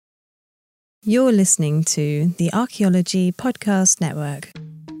You're listening to the Archaeology Podcast Network.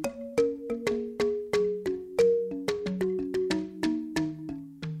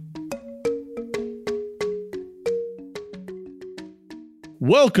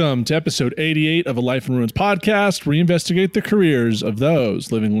 Welcome to episode 88 of A Life in Ruins podcast, where we investigate the careers of those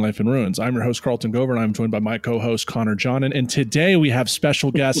living life in ruins. I'm your host, Carlton Gover, and I'm joined by my co-host, Connor Johnnon. And today we have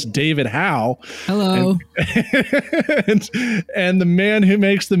special guest, David Howe. Hello. And the man who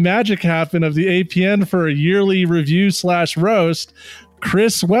makes the magic happen of the APN for a yearly review / roast,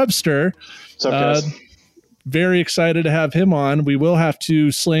 Chris Webster. What's up, guys? Very excited to have him on. We will have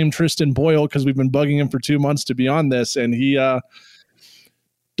to slame Tristan Boyle because we've been bugging him for 2 months to be on this, and he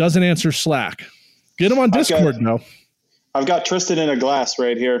doesn't answer Slack. Get him on Discord now. I've got Tristan in a glass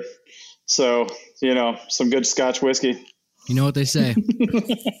right here. So, some good Scotch whiskey. You know what they say.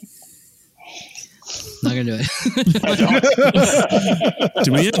 Not gonna do it. I don't.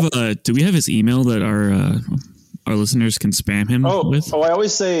 Do we have his email that our listeners can spam him with? I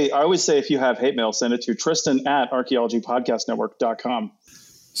always say if you have hate mail, send it to Tristan@archaeologypodcastnetwork.com.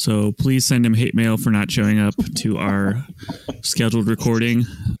 So please send him hate mail for not showing up to our scheduled recording.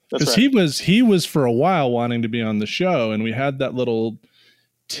 Because he was for a while wanting to be on the show, and we had that little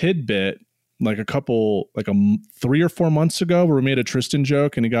tidbit like 3 or 4 months ago where we made a Tristan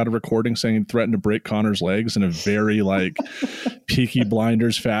joke, and he got a recording saying he threatened to break Connor's legs in a very Peaky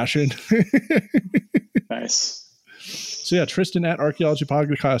Blinders fashion. Nice. So yeah,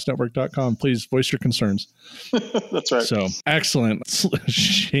 Tristan@archaeologypodcastnetwork.com. Please voice your concerns. That's right. So excellent.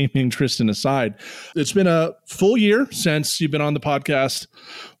 Shaming Tristan aside, it's been a full year since you've been on the podcast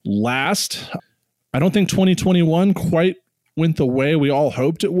last. I don't think 2021 quite went the way we all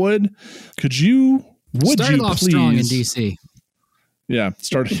hoped it would. Started off strong in DC. Yeah,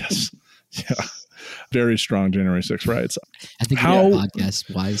 started. Yes. Yeah. Very strong January 6th riots. I think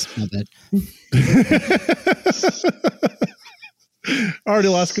podcast wise, my bad. Already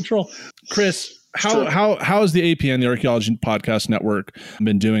lost control. Chris, how has the APN, the Archaeology Podcast Network,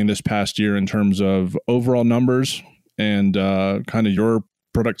 been doing this past year in terms of overall numbers and kind of your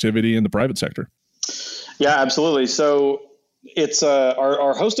productivity in the private sector? Yeah, absolutely. So it's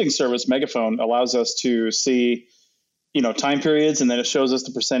our hosting service, Megaphone, allows us to see time periods, and then it shows us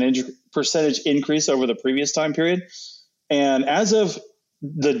the percentage increase over the previous time period. And as of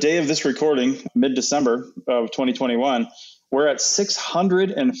the day of this recording, mid-December of 2021, we're at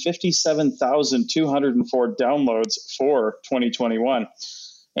 657,204 downloads for 2021.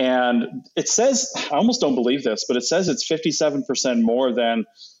 And it says, I almost don't believe this, but it says it's 57% more than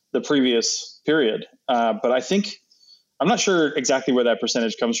the previous period. But I'm not sure exactly where that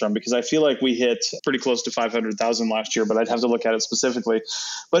percentage comes from, because I feel like we hit pretty close to 500,000 last year, but I'd have to look at it specifically.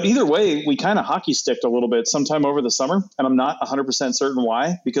 But either way, we kind of hockey sticked a little bit sometime over the summer, and I'm not 100% certain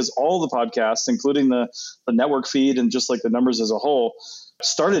why, because all the podcasts, including the network feed and just like the numbers as a whole,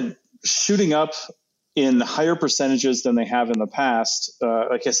 started shooting up in higher percentages than they have in the past.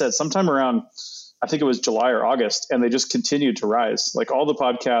 Like I said, sometime around, I think it was July or August, and they just continued to rise. Like all the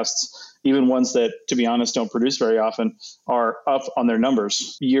podcasts, even ones that, to be honest, don't produce very often, are up on their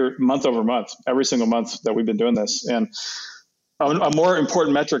numbers month over month, every single month that we've been doing this. And a more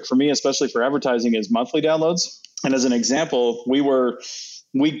important metric for me, especially for advertising, is monthly downloads. And as an example, we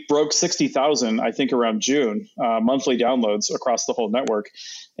broke 60,000, I think around June, monthly downloads across the whole network.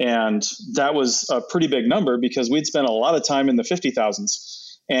 And that was a pretty big number because we'd spent a lot of time in the 50,000s.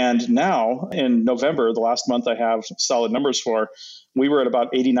 And now in November, the last month I have solid numbers for, we were at about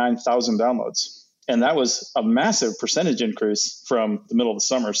 89,000 downloads. And that was a massive percentage increase from the middle of the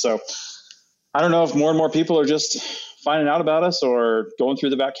summer. So I don't know if more and more people are just finding out about us or going through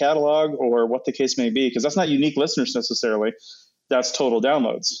the back catalog or what the case may be, because that's not unique listeners necessarily. That's total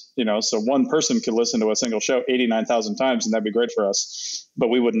downloads, so one person could listen to a single show 89,000 times, and that'd be great for us, but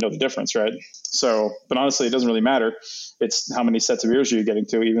we wouldn't know the difference, right? So, but honestly, it doesn't really matter. It's how many sets of ears you're getting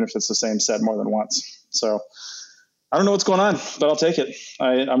to, even if it's the same set more than once. So I don't know what's going on, but I'll take it.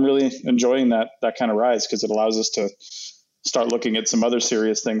 I'm really enjoying that kind of rise, because it allows us to start looking at some other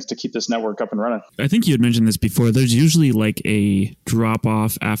serious things to keep this network up and running. I think you had mentioned this before. There's usually like a drop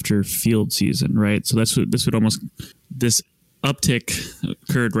off after field season, right? So this uptick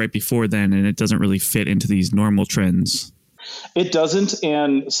occurred right before then, and it doesn't really fit into these normal trends. It doesn't.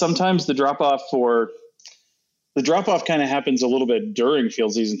 And sometimes the drop off kind of happens a little bit during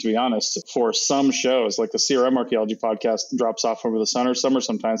field season, to be honest, for some shows. Like the CRM Archaeology podcast drops off over the summer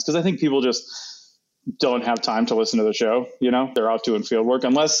sometimes, because I think people just don't have time to listen to the show. They're out doing field work,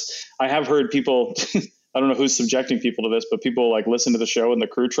 unless I have heard people I don't know who's subjecting people to this, but people listen to the show in the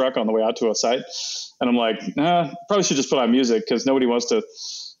crew truck on the way out to a site. And I'm like, probably should just put on music, because nobody wants to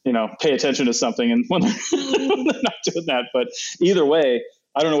pay attention to something, and when they're not doing that. But either way,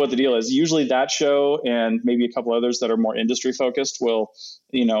 I don't know what the deal is. Usually that show and maybe a couple others that are more industry focused will,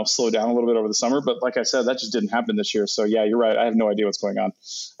 slow down a little bit over the summer. But like I said, that just didn't happen this year. So yeah, you're right. I have no idea what's going on.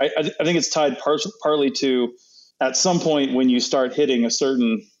 I think it's tied partly to, at some point when you start hitting a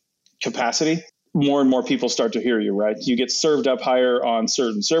certain capacity, more and more people start to hear you, right? You get served up higher on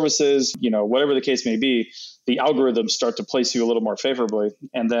certain services, whatever the case may be, the algorithms start to place you a little more favorably.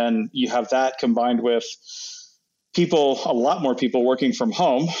 And then you have that combined with a lot more people working from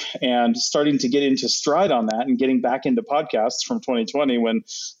home and starting to get into stride on that and getting back into podcasts from 2020 when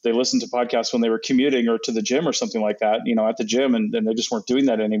they listened to podcasts when they were commuting or to the gym or something like that, at the gym, and they just weren't doing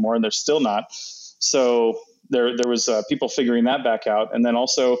that anymore, and they're still not. So there was people figuring that back out. And then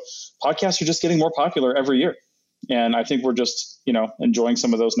also podcasts are just getting more popular every year. And I think we're just, enjoying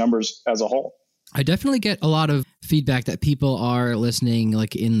some of those numbers as a whole. I definitely get a lot of feedback that people are listening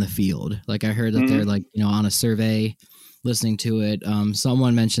like in the field. Like I heard that they're like, on a survey listening to it.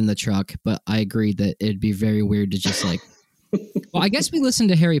 Someone mentioned the truck, but I agreed that it'd be very weird to just like, well, I guess we listen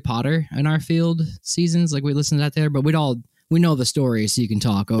to Harry Potter in our field seasons. Like we listen to that there, but we know the story, so you can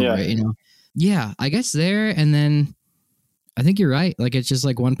talk over it, Yeah, I guess there. And then I think you're right. Like, it's just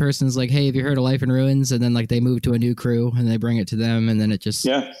like one person's like, hey, have you heard of Life in Ruins? And then like they move to a new crew and they bring it to them. And then it just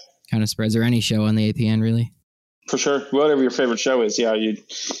kind of spreads, or any show on the APN, really. For sure. Whatever your favorite show is. Yeah. You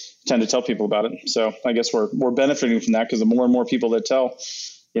tend to tell people about it. So I guess we're benefiting from that, because the more and more people that tell,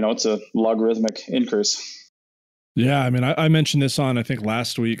 it's a logarithmic increase. Yeah. I mean, I mentioned this on, I think,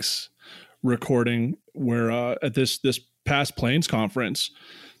 last week's recording, where at this past Plains conference,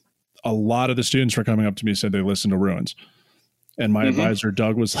 a lot of the students were coming up to me and said they listened to Ruins. And my advisor,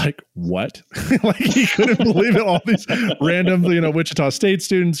 Doug, was like, what? Like, he couldn't believe it. All these random, Wichita State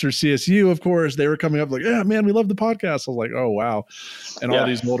students or CSU, of course, they were coming up like, yeah, man, we love the podcast. I was like, oh, wow. And all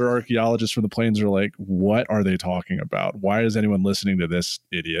these older archaeologists from the Plains are like, what are they talking about? Why is anyone listening to this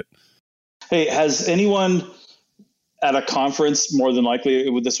idiot? Hey, has anyone at a conference, more than likely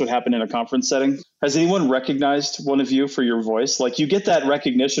this would happen in a conference setting, has anyone recognized one of you for your voice? Like, you get that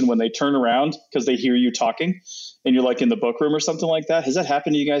recognition when they turn around because they hear you talking and you're like in the book room or something like that. Has that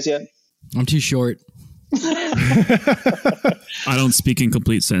happened to you guys yet? I'm too short. I don't speak in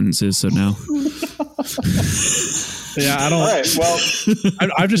complete sentences, so no. Yeah, I don't. All right, well,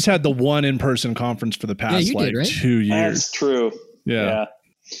 I've just had the one in-person conference for the past 2 years. That's true. Yeah.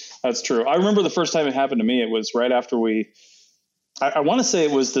 That's true. I remember the first time it happened to me. It was right after I want to say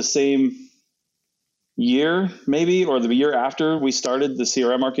it was the same year, maybe, or the year after we started the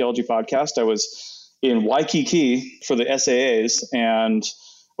CRM Archaeology podcast. I was in Waikiki for the SAAs and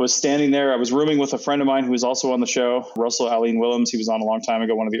was standing there. I was rooming with a friend of mine who was also on the show, Russell Aline Willems. He was on a long time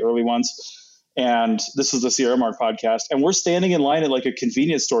ago, one of the early ones. And this is the CRM Arc podcast. And we're standing in line at like a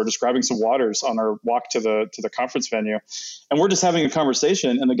convenience store, just grabbing some waters on our walk to the conference venue. And we're just having a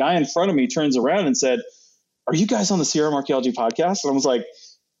conversation. And the guy in front of me turns around and said, "Are you guys on the CRM Archaeology podcast?" And I was like,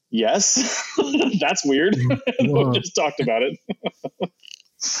 "Yes." That's weird. We just talked about it.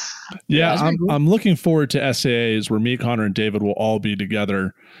 Yeah, I'm looking forward to SAAs where me, Connor, and David will all be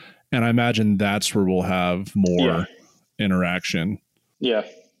together. And I imagine that's where we'll have more interaction. Yeah.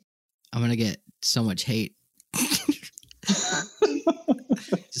 I'm going to get so much hate.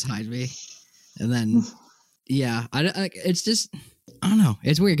 Just hide me. And then, it's just, I don't know.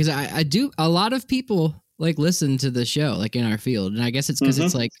 It's weird because I do, a lot of people like listen to the show, like in our field. And I guess it's because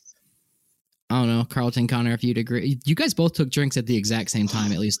it's like, I don't know, Carlton, Connor, if you'd agree. You guys both took drinks at the exact same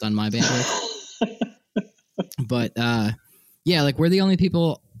time, at least on my bandwidth. But like we're the only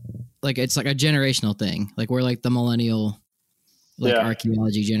people, like it's like a generational thing. Like we're like the millennial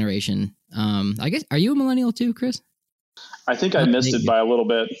archaeology generation. I guess, are you a millennial too, Chris? I think I missed it by a little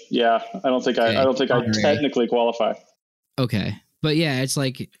bit. Yeah. I don't think I technically qualify. Okay. But yeah, it's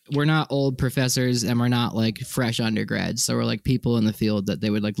like we're not old professors and we're not like fresh undergrads. So we're like people in the field that they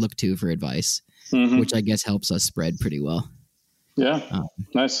would like look to for advice, which I guess helps us spread pretty well. Yeah.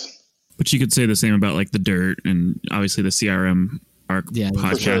 Nice. But you could say the same about like the Dirt and obviously the CRM Arc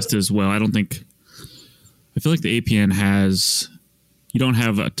podcast as well. I feel like the APN you don't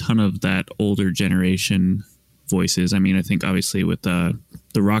have a ton of that older generation voices. I mean, I think obviously with the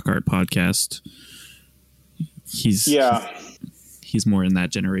Rock Art podcast, he's more in that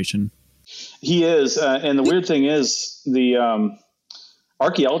generation. He is. And the weird thing is the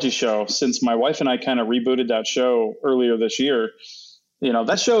archaeology show, since my wife and I kind of rebooted that show earlier this year,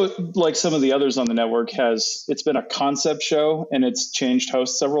 that show, like some of the others on the network, it's been a concept show and it's changed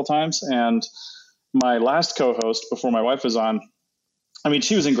hosts several times. And my last co-host before my wife was on, I mean,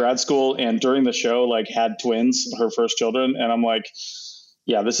 she was in grad school and during the show, like had twins, her first children. And I'm like,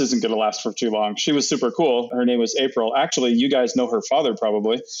 Yeah, this isn't going to last for too long. She was super cool. Her name was April. Actually, you guys know her father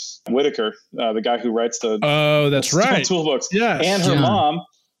probably, Whitaker, the guy who writes the that's right tool books. Yes. And her mom,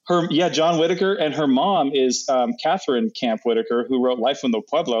 John Whitaker, and her mom is Catherine Camp Whitaker, who wrote Life in the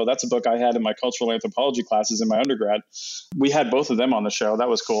Pueblo. That's a book I had in my cultural anthropology classes in my undergrad. We had both of them on the show. That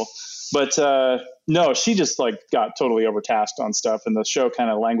was cool. But no, she just like got totally overtasked on stuff, and the show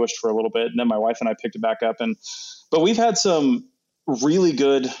kind of languished for a little bit. And then my wife and I picked it back up, but we've had some really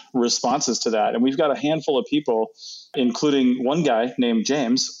good responses to that. And we've got a handful of people, including one guy named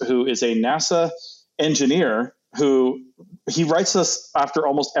James, who is a NASA engineer who he writes us after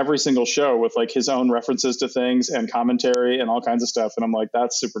almost every single show with like his own references to things and commentary and all kinds of stuff. And I'm like,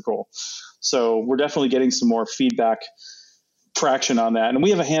 that's super cool. So we're definitely getting some more feedback traction on that. And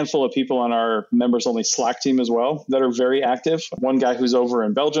we have a handful of people on our members only Slack team as well that are very active. One guy who's over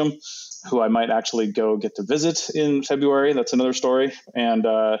in Belgium, who I might actually go get to visit in February. That's another story. And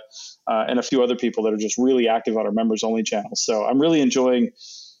a few other people that are just really active on our members only channel. So I'm really enjoying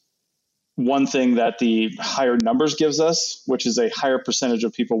one thing that the higher numbers gives us, which is a higher percentage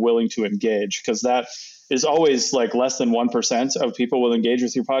of people willing to engage, because that is always like less than 1% of people will engage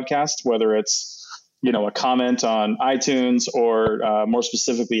with your podcast, whether it's, a comment on iTunes or more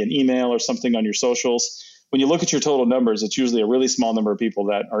specifically an email or something on your socials. When you look at your total numbers, it's usually a really small number of people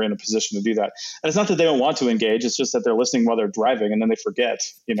that are in a position to do that. And it's not that they don't want to engage. It's just that they're listening while they're driving and then they forget,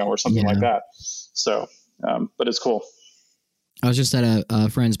 or something like that. So, but it's cool. I was just at a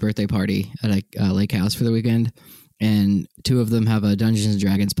friend's birthday party at a lake house for the weekend, and two of them have a Dungeons &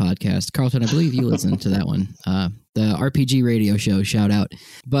 Dragons podcast. Carlton, I believe you listened to that one. The RPG radio show, shout out.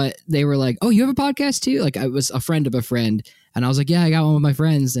 But they were like, oh, you have a podcast too? Like, I was a friend of a friend. And I was like, yeah, I got one with my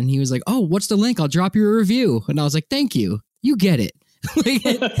friends. And he was like, oh, what's the link? I'll drop you a review. And I was like, thank you. You get it.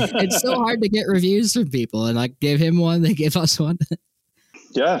 It's so hard to get reviews from people. And I give him one. They give us one.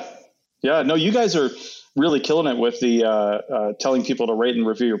 Yeah. Yeah. No, you guys are really killing it with the telling people to rate and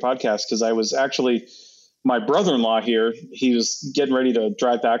review your podcast. Because I was actually, my brother-in-law here, he was getting ready to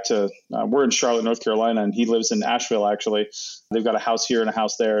drive back to, we're in Charlotte, North Carolina, and he lives in Asheville, actually. They've got a house here and a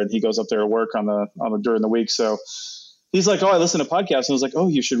house there, and he goes up there to work during the week. So he's like, oh, I listen to podcasts. And I was like, oh,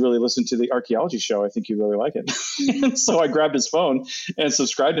 you should really listen to the archaeology show. I think you really like it. And so I grabbed his phone and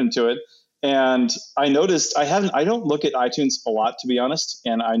subscribed him to it. And I noticed I don't look at iTunes a lot, to be honest.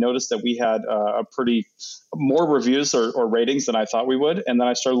 And I noticed that we had a pretty more reviews or ratings than I thought we would. And then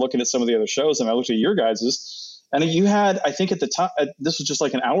I started looking at some of the other shows, and I looked at your guys's, and you had, I think at the time, this was just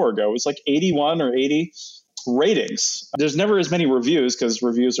like an hour ago, it was like 81 or 80 ratings. There's never as many reviews because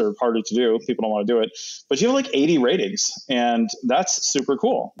reviews are harder to do. People don't want to do it, but you have like 80 ratings, and that's super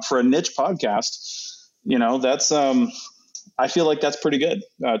cool for a niche podcast. That's, I feel like that's pretty good,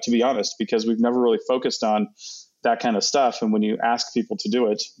 to be honest, because we've never really focused on that kind of stuff. And when you ask people to do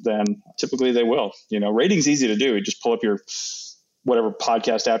it, then typically they will. Rating's easy to do. You just pull up your whatever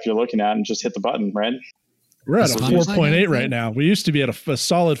podcast app you're looking at and just hit the button, right? We're at a 4.8 right now. We used to be at a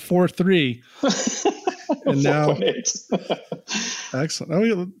solid 4.3. And now,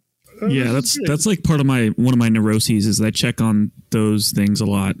 excellent. Yeah, that's like part of one of my neuroses is that I check on those things a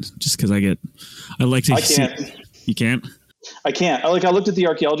lot just because I like to see. You can't? I can't. I looked at the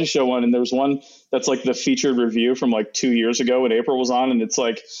archaeology show one, and there was one that's like the featured review from like 2 years ago when April was on, and it's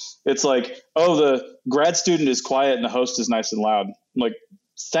like, oh, the grad student is quiet and the host is nice and loud. I'm like,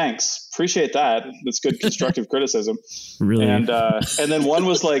 thanks, appreciate that. That's good constructive criticism. Really? And then one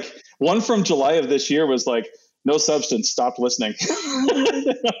was like, one from July of this year was like, no substance, stop listening.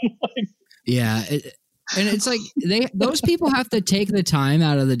 Yeah, and it's like those people have to take the time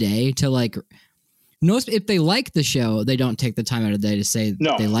out of the day to like. If they like the show, they don't take the time out of the day to say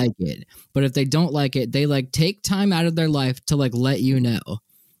that they like it. But if they don't like it, they like take time out of their life to like let you know,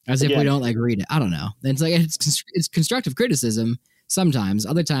 as if we don't like read it. I don't know. It's like it's constructive criticism sometimes.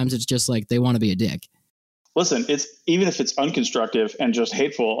 Other times it's just like they want to be a dick. Listen, it's even if it's unconstructive and just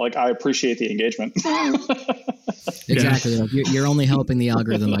hateful, like I appreciate the engagement. Exactly. Like you're only helping the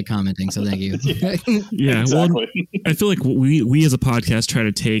algorithm by commenting, so thank you. Yeah, exactly. Well, I feel like we as a podcast try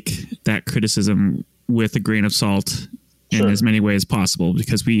to take that criticism with a grain of salt in as many ways as possible,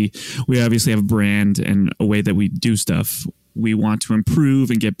 because we obviously have a brand and a way that we do stuff. We want to improve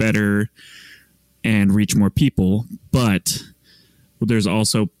and get better and reach more people, but there's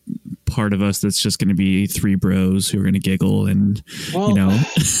also part of us that's just going to be three bros who are going to giggle and, dude,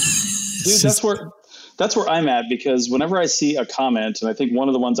 that's where I'm at, because whenever I see a comment, and I think one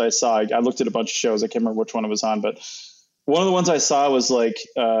of the ones I saw, I looked at a bunch of shows. I can't remember which one it was on, but one of the ones I saw was like,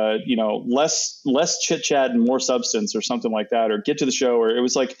 less chit chat and more substance or something like that, or get to the show. Or it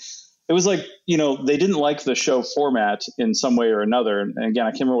was it was like, they didn't like the show format in some way or another. And again,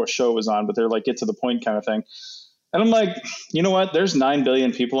 I can't remember what show it was on, but they're like, get to the point kind of thing. And I'm like, you know what? There's 9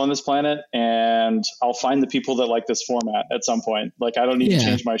 billion people on this planet, and I'll find the people that like this format at some point. Like, I don't need to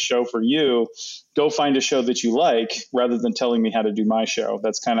change my show for you. Go find a show that you like rather than telling me how to do my show.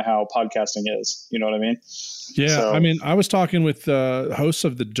 That's kind of how podcasting is. You know what I mean? Yeah. So, I mean, I was talking with the hosts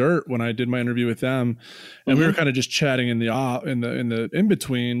of The Dirt when I did my interview with them, and we were kind of just chatting in the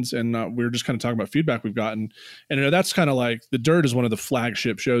in-betweens, and we were just kind of talking about feedback we've gotten. And that's kind of like The Dirt is one of the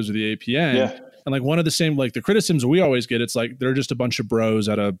flagship shows of the APN. Yeah. And like one of the same, like the criticisms we always get, it's like they're just a bunch of bros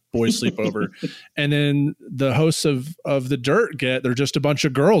at a boys sleepover. And then the hosts of The Dirt they're just a bunch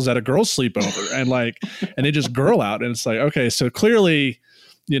of girls at a girls sleepover, and they just girl out. And it's like, okay, so clearly,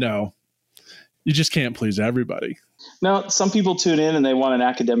 you just can't please everybody. Now, some people tune in and they want an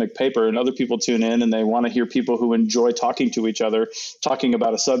academic paper, and other people tune in and they want to hear people who enjoy talking to each other, talking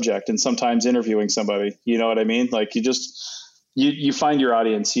about a subject, and sometimes interviewing somebody. You know what I mean? Like you find your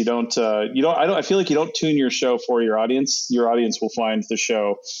audience. I feel like you don't tune your show for your audience. Your audience will find the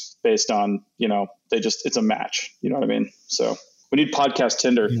show based on, it's a match. You know what I mean? So we need podcast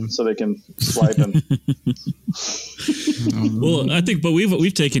Tinder so they can swipe and. Well, I think, but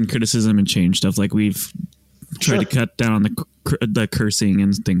we've taken criticism and changed stuff. Like we've tried to cut down on the cursing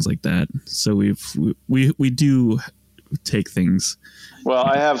and things like that. So we do take things. Well,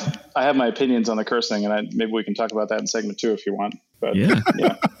 I have my opinions on the cursing, and maybe we can talk about that in segment 2 if you want. But yeah.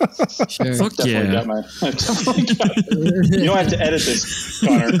 Sure. Fuck yeah. You don't have to edit this,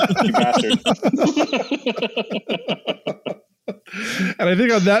 Connor, you bastard. And I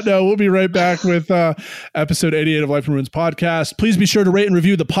think on that note, we'll be right back with episode 88 of Life in Ruins podcast. Please be sure to rate and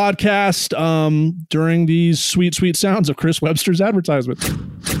review the podcast during these sweet, sweet sounds of Chris Webster's advertisement.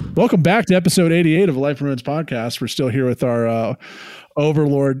 Welcome back to episode 88 of Life in Ruins podcast. We're still here with our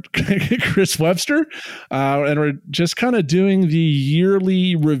overlord, Chris Webster. And we're just kind of doing the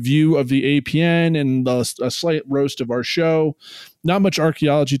yearly review of the APN and a slight roast of our show. Not much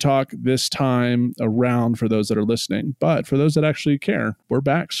archaeology talk this time around for those that are listening, but for those that actually care, we're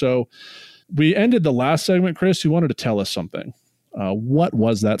back. So we ended the last segment, Chris, you wanted to tell us something. What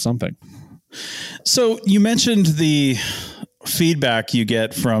was that something? So you mentioned the feedback you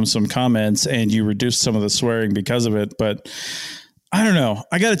get from some comments and you reduced some of the swearing because of it, but I don't know.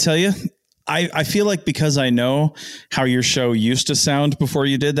 I got to tell you, I feel like because I know how your show used to sound before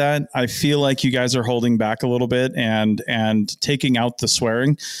you did that, I feel like you guys are holding back a little bit and taking out the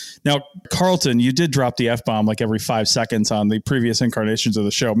swearing. Now, Carlton, you did drop the F-bomb like every 5 seconds on the previous incarnations of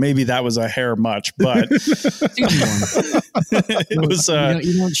the show. Maybe that was a hair much, but it was.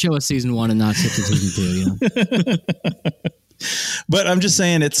 You don't show us season 1 and not skip to season 2. But I'm just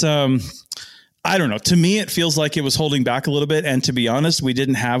saying it's I don't know. To me, it feels like it was holding back a little bit. And to be honest, we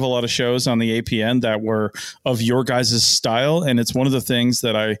didn't have a lot of shows on the APN that were of your guys' style. And it's one of the things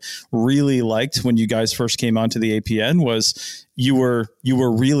that I really liked when you guys first came onto the APN was you were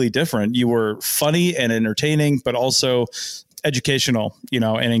really different. You were funny and entertaining, but also educational,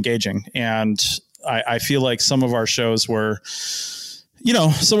 and engaging. And I feel like some of our shows were,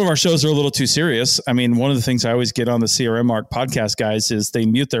 some of our shows are a little too serious. I mean, one of the things I always get on the CRM Arc podcast guys is they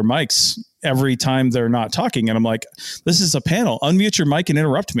mute their mics every time they're not talking. And I'm like, this is a panel. Unmute your mic and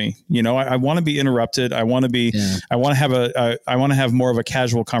interrupt me. I want to be interrupted. I want to have more of a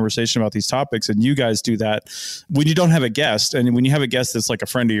casual conversation about these topics. And you guys do that when you don't have a guest. And when you have a guest that's like a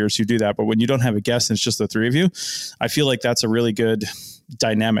friend of yours, you do that. But when you don't have a guest and it's just the three of you, I feel like that's a really good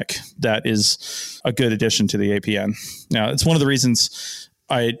dynamic that is a good addition to the APN. Now, it's one of the reasons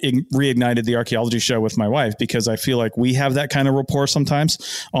I reignited the archaeology show with my wife, because I feel like we have that kind of rapport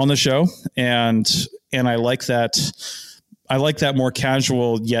sometimes on the show. And I like that. I like that more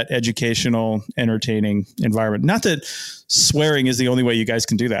casual yet educational, entertaining environment. Not that swearing is the only way you guys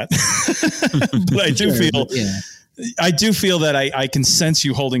can do that, but I do feel that I can sense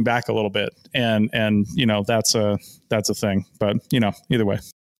you holding back a little bit, and that's a thing. But either way,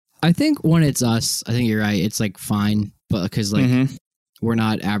 I think when it's us, I think you're right. It's like fine, but because we're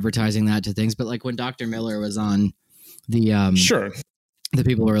not advertising that to things. But like when Dr. Miller was on the sure, the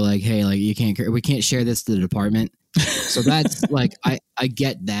people were like, hey, like we can't share this to the department. So that's like I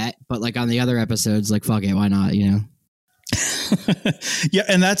get that, but like on the other episodes, like fuck it, why not? Yeah,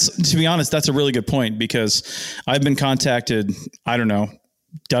 and to be honest, that's a really good point, because I've been contacted, I don't know,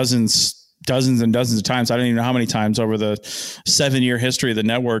 dozens dozens and dozens of times. I don't even know how many times over the 7-year history of the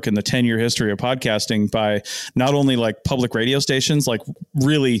network and the 10-year history of podcasting by not only like public radio stations, like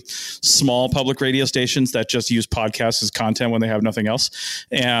really small public radio stations that just use podcasts as content when they have nothing else,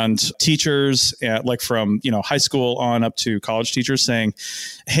 and teachers like from, high school on up to college teachers saying,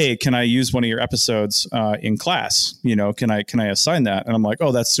 hey, can I use one of your episodes in class? Can I assign that? And I'm like,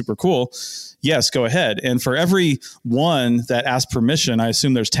 oh, that's super cool. Yes, go ahead. And for every one that asks permission, I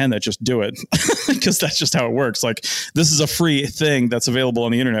assume there's 10 that just do it because that's just how it works. Like, this is a free thing that's available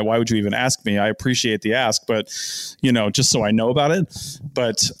on the internet. Why would you even ask me? I appreciate the ask, but just so I know about it.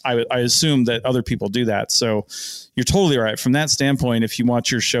 But I assume that other people do that. So you're totally right. From that standpoint, if you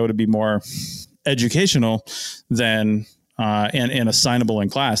want your show to be more educational, then and assignable in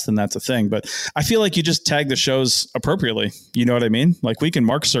class, then that's a thing. But I feel like you just tag the shows appropriately. You know what I mean? Like, we can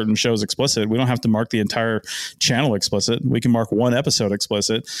mark certain shows explicit. We don't have to mark the entire channel explicit. We can mark one episode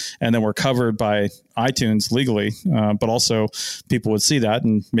explicit, and then we're covered by iTunes legally. But also people would see that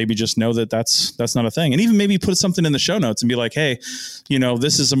and maybe just know that that's not a thing. And even maybe put something in the show notes and be like, hey,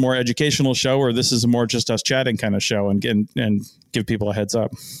 this is a more educational show, or this is a more just us chatting kind of show, and give people a heads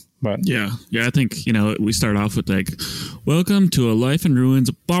up. But yeah, I think, we start off with like, welcome to a Life in Ruins.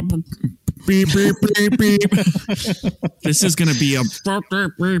 Beep, beep, beep, beep. This is going to be a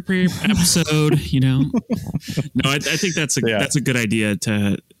episode, No, I think that's a good idea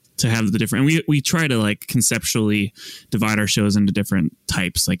to have the different, and we try to like conceptually divide our shows into different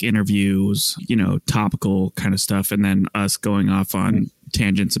types, like interviews, topical kind of stuff. And then us going off on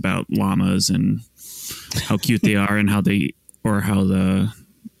tangents about llamas and how cute they are and how the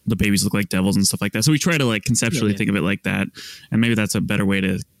babies look like devils and stuff like that. So we try to like conceptually think of it like that. And maybe that's a better way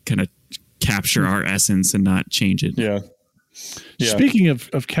to kind of capture our essence and not change it. Yeah. Speaking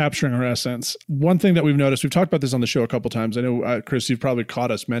of capturing our essence, one thing that we've noticed, we've talked about this on the show a couple times. I know, Chris, you've probably caught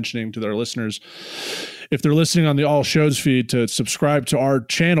us mentioning to their listeners, if they're listening on the All Shows feed, to subscribe to our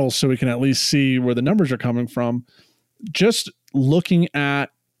channel so we can at least see where the numbers are coming from. Just looking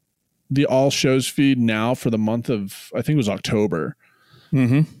at the All Shows feed now for the month of, I think it was October.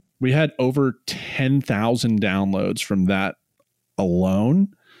 Mm-hmm. We had over 10,000 downloads from that alone.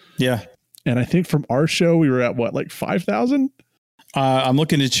 Yeah. And I think from our show, we were at what, like 5,000? I'm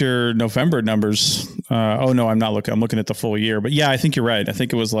looking at your November numbers. Oh no, I'm not looking. I'm looking at the full year, but yeah, I think you're right. I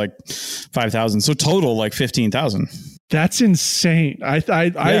think it was like 5,000. So total like 15,000. That's insane. I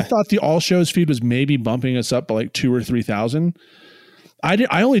thought the All Shows feed was maybe bumping us up by like 2,000 or 3,000.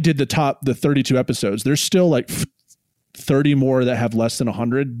 I only did the 32 episodes. There's still like 30 more that have less than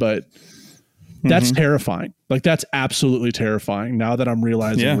 100, but that's terrifying. Like, that's absolutely terrifying now that I'm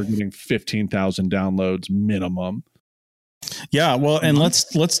realizing we're getting 15,000 downloads minimum. Yeah. Well, and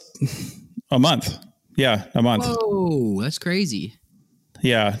let's a month. Yeah. A month. Whoa, that's crazy.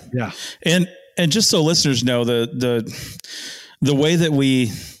 Yeah. Yeah. And just so listeners know, the way that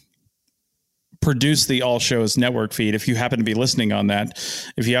we produce the All Shows network feed, if you happen to be listening on that,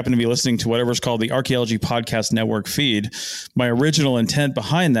 if you happen to be listening to whatever's called the Archaeology Podcast Network feed, my original intent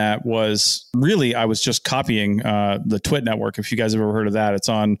behind that was really, I was just copying the Twit network. If you guys have ever heard of that, it's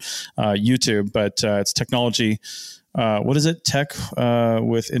on YouTube, but it's technology. What is it? Tech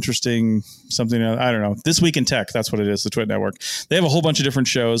with interesting something. I don't know. This Week in Tech. That's what it is. The Twit Network. They have a whole bunch of different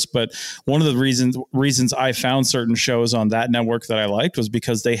shows, but one of the reasons I found certain shows on that network that I liked was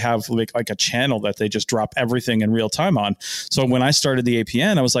because they have like a channel that they just drop everything in real time on. So when I started the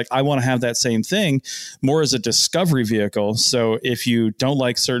APN, I was like, I want to have that same thing more as a discovery vehicle. So if you don't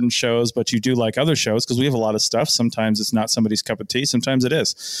like certain shows, but you do like other shows, because we have a lot of stuff, sometimes it's not somebody's cup of tea, sometimes it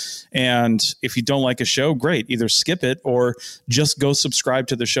is. And if you don't like a show, great. Either skip it or just go subscribe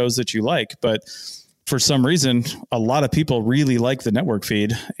to the shows that you like. But for some reason, a lot of people really like the network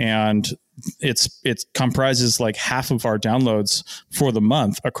feed, and it comprises like half of our downloads for the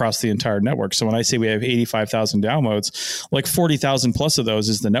month across the entire network. So when I say we have 85,000 downloads, like 40,000 plus of those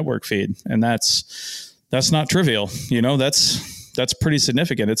is the network feed. And that's not trivial. That's pretty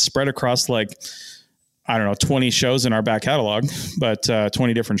significant. It's spread across like, I don't know, 20 shows in our back catalog, but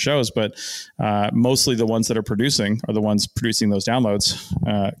 20 different shows, but mostly the ones that are producing are the ones producing those downloads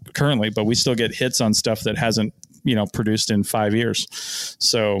currently, but we still get hits on stuff that hasn't, produced in 5 years.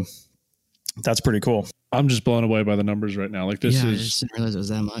 So that's pretty cool. I'm just blown away by the numbers right now. Like, this is, I just didn't realize it was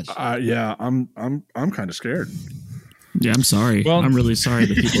that much. I'm kind of scared. Yeah, I'm sorry. Well, I'm really sorry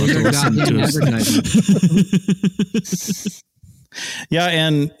that people have to listen to us. Yeah,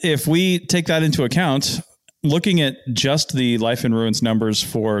 and if we take that into account, looking at just the Life in Ruins numbers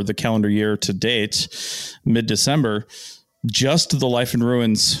for the calendar year to date, mid-December, just the Life in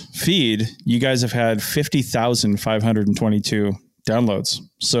Ruins feed, you guys have had 50,522 downloads.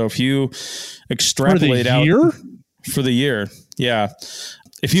 So if you extrapolate out for the year, yeah,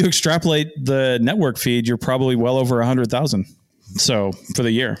 if you extrapolate the network feed, you're probably well over 100,000. So for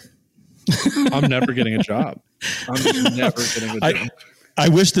the year, I'm never getting a job. I'm just never getting a job. I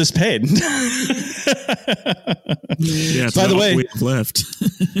wish this paid. Yeah. By the way, we have left.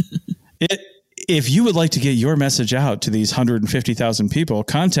 If you would like to get your message out to these 150,000 people,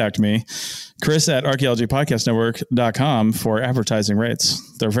 contact me, Chris at archaeologypodcastnetwork.com for advertising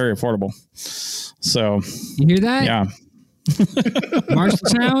rates. They're very affordable. So you hear that? Yeah.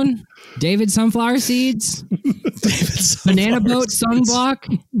 Marshalltown, David Sunflower Seeds, Banana Boat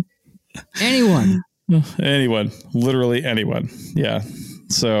Sunblock, anyone, literally anyone. Yeah.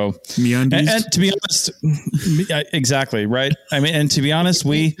 So, and to be honest, exactly. Right. I mean, and to be honest,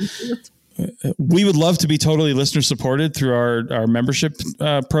 we would love to be totally listener supported through our membership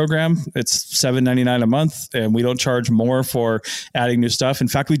program. It's $7.99 a month, and we don't charge more for adding new stuff. In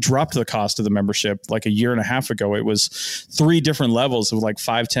fact, we dropped the cost of the membership like a year and a half ago. It was 3 different levels of like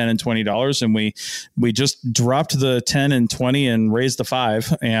 $5, $10, and $20, and we just dropped the 10 and 20 and raised the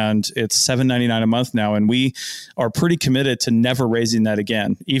 5, and it's $7.99 a month now. And we are pretty committed to never raising that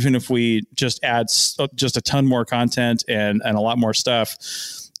again, even if we just add just a ton more content and a lot more stuff.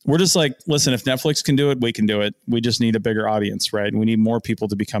 We're just like, listen, if Netflix can do it, we can do it. We just need a bigger audience, right? We need more people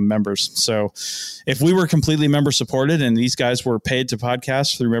to become members. So if we were completely member supported and these guys were paid to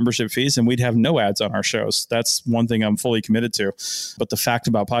podcast through membership fees, then we'd have no ads on our shows. That's one thing I'm fully committed to. But the fact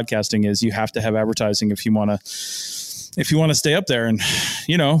about podcasting is you have to have advertising if you want to stay up there. And,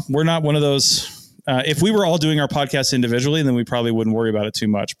 we're not one of those. If we were all doing our podcasts individually, then we probably wouldn't worry about it too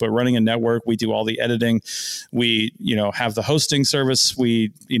much. But running a network, we do all the editing. We, have the hosting service.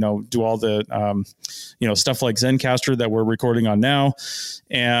 We, do all the, stuff like Zencaster that we're recording on now.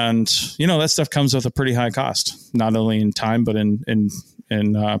 And, that stuff comes with a pretty high cost, not only in time, but in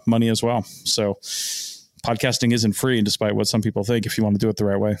money as well. So podcasting isn't free, despite what some people think, if you want to do it the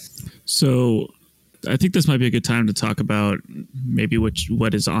right way. So I think this might be a good time to talk about maybe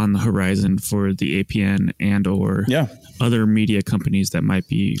what is on the horizon for the APN and or other media companies that might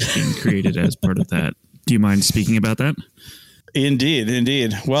be being created as part of that. Do you mind speaking about that?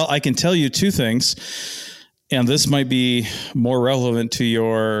 Indeed. Well, I can tell you 2 things, and this might be more relevant to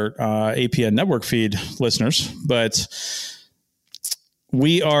your APN network feed listeners, but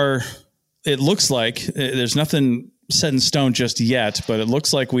it looks like there's nothing set in stone just yet, but it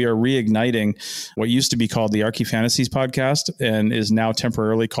looks like we are reigniting what used to be called the Archae Fantasies podcast and is now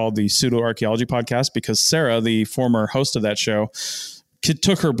temporarily called the Pseudo Archaeology podcast, because Sarah, the former host of that show,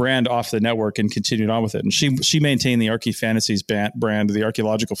 took her brand off the network and continued on with it. And she maintained the Archae Fantasies brand, the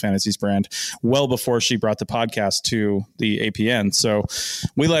Archaeological Fantasies brand, well before she brought the podcast to the APN. So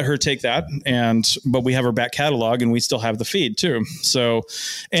we let her take that, but we have her back catalog and we still have the feed too. So,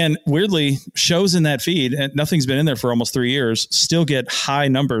 and weirdly, shows in that feed, and nothing's been in there for almost 3 years, still get high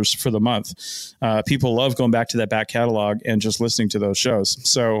numbers for the month. People love going back to that back catalog and just listening to those shows.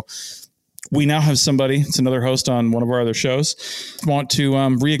 So we now have somebody, it's another host on one of our other shows, want to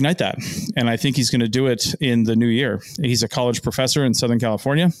reignite that. And I think he's going to do it in the new year. He's a college professor in Southern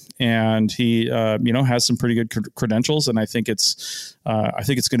California, and he, has some pretty good credentials. And I think it's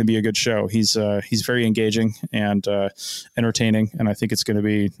going to be a good show. He's very engaging and entertaining. And I think it's going to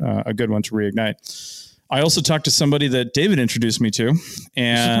be a good one to reignite. I also talked to somebody that David introduced me to,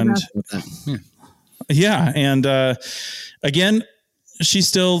 and again, she's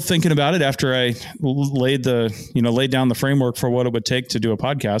still thinking about it after I laid down the framework for what it would take to do a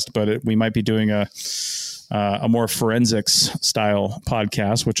podcast, but we might be doing a more forensics style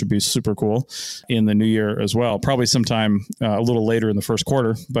podcast, which would be super cool in the new year as well. Probably sometime a little later in the first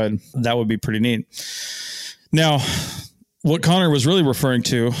quarter, but that would be pretty neat. Now, what Connor was really referring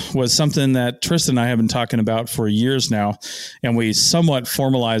to was something that Tristan and I have been talking about for years now, and we somewhat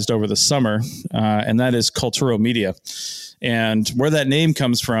formalized over the summer, and that is Culturo Media. And where that name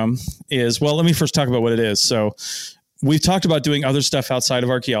comes from is, well, let me first talk about what it is. So we've talked about doing other stuff outside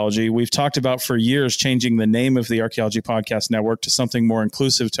of archaeology. We've talked about for years changing the name of the Archaeology Podcast Network to something more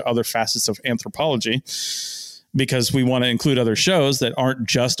inclusive to other facets of anthropology, because we want to include other shows that aren't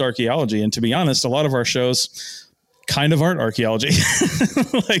just archaeology. And to be honest, a lot of our shows kind of aren't archaeology.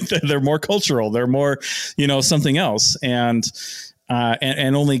 Like they're more cultural. They're more, something else. And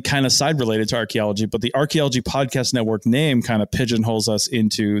only kind of side related to archaeology, but the Archaeology Podcast Network name kind of pigeonholes us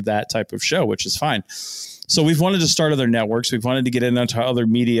into that type of show, which is fine. So we've wanted to start other networks. We've wanted to get into other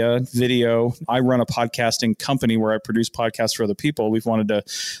media, video. I run a podcasting company where I produce podcasts for other people. We've wanted to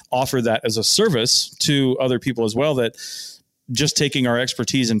offer that as a service to other people as well, that just taking our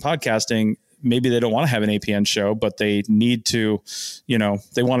expertise in podcasting maybe they don't want to have an APN show, but they need to,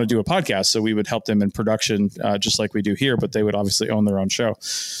 they want to do a podcast. So we would help them in production, just like we do here, but they would obviously own their own show.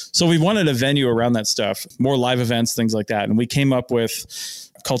 So we wanted a venue around that stuff, more live events, things like that. And we came up with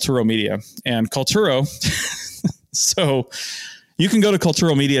Culturo Media. And Culturo, so you can go to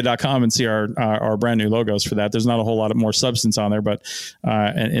culturomedia.com and see our brand new logos for that. There's not a whole lot of more substance on there, but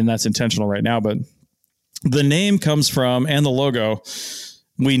and that's intentional right now. But the name comes from, and the logo,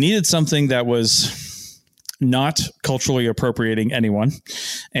 we needed something that was not culturally appropriating anyone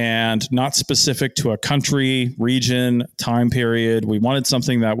and not specific to a country, region, time period. We wanted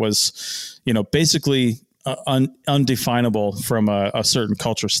something that was, basically undefinable from a certain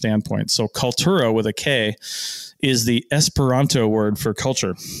culture standpoint. So Culturo with a K is the Esperanto word for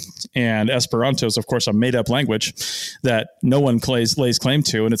culture. And Esperanto is, of course, a made up language that no one lays claim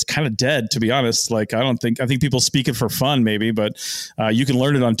to. And it's kind of dead, to be honest. Like, I think people speak it for fun, maybe, but you can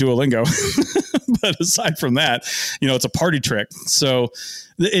learn it on Duolingo. But aside from that, it's a party trick. So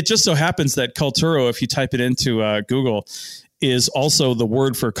it just so happens that Culturo, if you type it into Google, is also the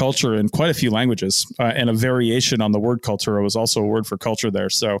word for culture in quite a few languages, and a variation on the word Culturo is also a word for culture there.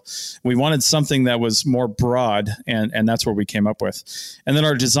 So we wanted something that was more broad, and that's what we came up with. And then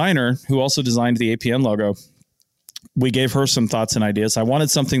our designer, who also designed the APN logo, we gave her some thoughts and ideas. I wanted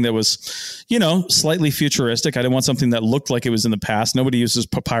something that was, slightly futuristic. I didn't want something that looked like it was in the past. Nobody uses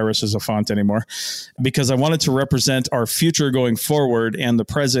papyrus as a font anymore, because I wanted to represent our future going forward and the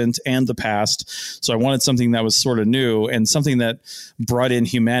present and the past. So I wanted something that was sort of new and something that brought in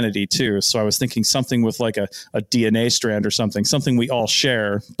humanity too. So I was thinking something with like a DNA strand or something we all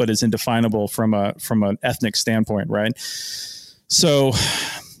share, but is indefinable from an ethnic standpoint, right? So,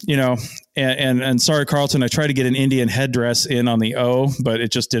 and sorry, Carlton, I tried to get an Indian headdress in on the O, but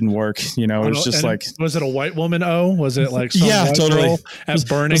it just didn't work. It was just like, was it a white woman O? Was it like some yeah, white totally girl at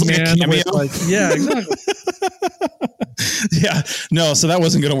Burning Man? Yeah, exactly. Yeah, no, so that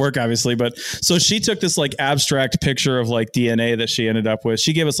wasn't going to work, obviously. But so she took this like abstract picture of like DNA that she ended up with.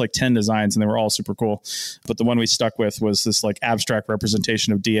 She gave us like 10 designs and they were all super cool. But the one we stuck with was this like abstract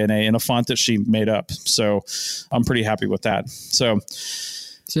representation of DNA in a font that she made up. So I'm pretty happy with that. So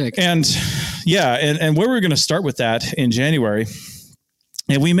sick. And yeah, and where we're going to start with that in January,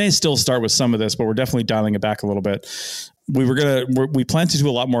 and we may still start with some of this, but we're definitely dialing it back a little bit. We plan to do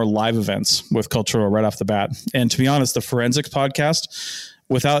a lot more live events with Culturo right off the bat. And to be honest, the Forensics podcast,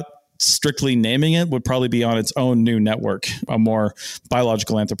 without strictly naming it, would probably be on its own new network, a more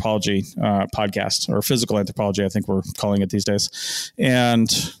biological anthropology podcast, or physical anthropology, I think we're calling it these days. And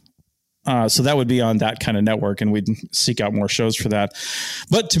so that would be on that kind of network, and we'd seek out more shows for that.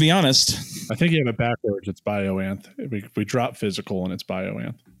 But to be honest, I think you have it backwards. It's bioanth. We drop physical and it's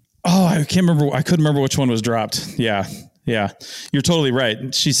bioanth. Oh, I can't remember. I couldn't remember which one was dropped. Yeah. You're totally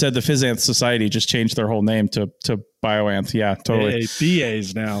right. She said the Physanth Society just changed their whole name to bioanth. Yeah, totally.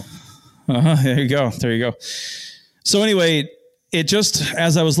 BAs now. There you go. So anyway, it just,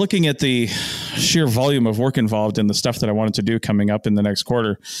 as I was looking at the sheer volume of work involved in the stuff that I wanted to do coming up in the next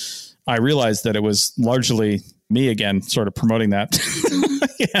quarter, I realized that it was largely me again, sort of promoting that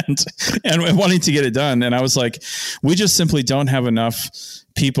and wanting to get it done. And I was like, we just simply don't have enough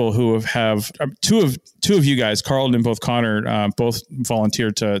people who have two of you guys, Carl and both Connor, both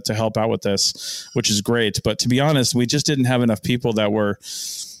volunteered to help out with this, which is great. But to be honest, we just didn't have enough people that were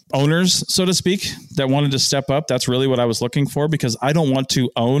owners, so to speak, that wanted to step up. That's really what I was looking for, because I don't want to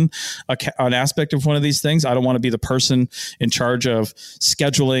own an aspect of one of these things. I don't want to be the person in charge of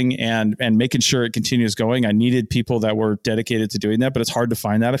scheduling and making sure it continues going. I needed people that were dedicated to doing that, but it's hard to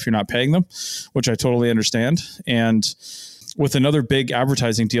find that if you're not paying them, which I totally understand. And with another big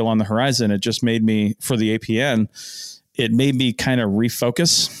advertising deal on the horizon, it just made me, for the APN, it made me kind of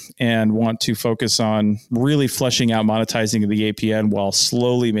refocus and want to focus on really fleshing out monetizing of the APN while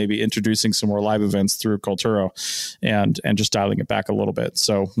slowly maybe introducing some more live events through Culturo and just dialing it back a little bit.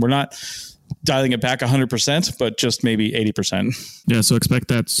 So we're not dialing it back 100%, but just maybe 80%. Yeah. So expect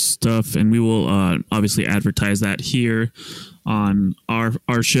that stuff. And we will obviously advertise that here on our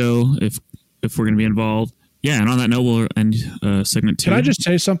show if we're going to be involved. Yeah. And on that note, we'll end segment 2. Can I just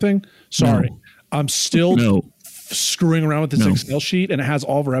say something? Sorry. No. I'm still screwing around with this Excel sheet, and it has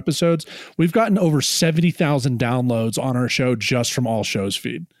all of our episodes. We've gotten over 70,000 downloads on our show just from All Shows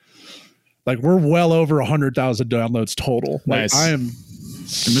feed. Like, we're well over 100,000 downloads total. Nice. Like, I am.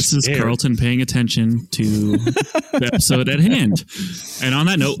 And this is Carlton paying attention to the episode at hand. And on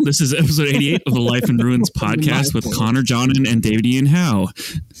that note, this is episode 88 of the Life in Ruins podcast with Connor Johnnon and David Ian Howe.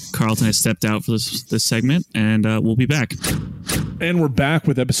 Carlton has stepped out for this segment, and we'll be back. And we're back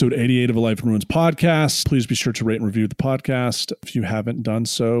with episode 88 of A Life in Ruins podcast. Please be sure to rate and review the podcast if you haven't done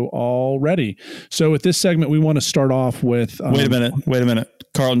so already. So with this segment, we want to start off with... Wait a minute.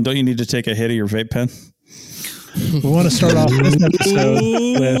 Carlton, don't you need to take a hit of your vape pen? We want to start off this episode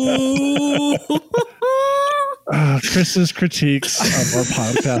with Chris's critiques of our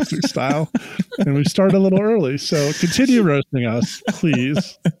podcasting style. And we start a little early, so continue roasting us,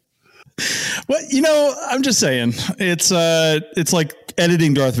 please. Well, I'm just saying, it's like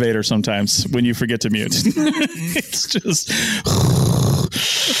editing Darth Vader sometimes when you forget to mute. It's just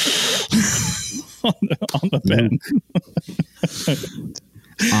on the pen.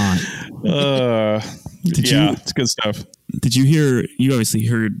 It's good stuff. Did you hear? You obviously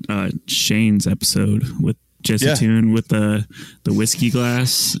heard Shane's episode with Jesse Toon with the whiskey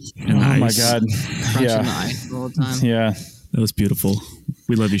glass and the ice. My God! Crunching the ice all the time. Yeah, that was beautiful.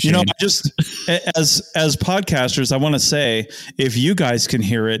 We love you, Shane. Just as podcasters, I want to say, if you guys can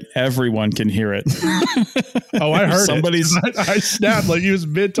hear it, everyone can hear it. Oh, I heard it. I snapped like he was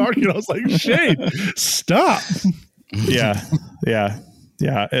mid talking. I was like, Shane, stop. Yeah.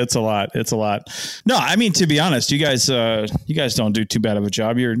 It's a lot. No, I mean, to be honest, you guys don't do too bad of a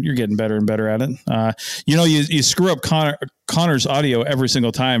job. You're getting better and better at it. You screw up Connor's audio every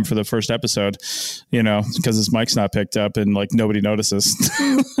single time for the first episode, because his mic's not picked up and like nobody notices.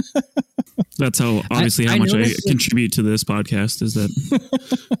 That's how obviously how much I contribute to this podcast is that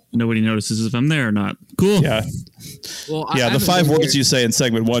nobody notices if I'm there or not. Cool. Yeah. Well, the 5 words you say in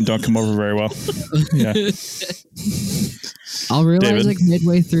segment 1 don't come over very well. Yeah. I'll realize like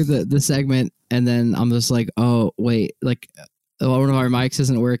midway through the segment, and then I'm just like, oh wait, like one of our mics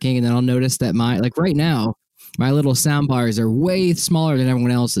isn't working, and then I'll notice that right now my little sound bars are way smaller than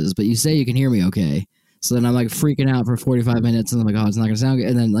everyone else's, but you say you can hear me okay. So then I'm like freaking out for 45 minutes, and I'm like, oh, it's not gonna sound good,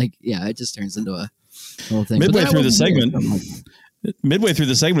 and then it just turns into a whole thing. Midway through the segment,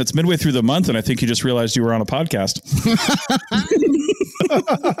 it's midway through the month, and I think you just realized you were on a podcast.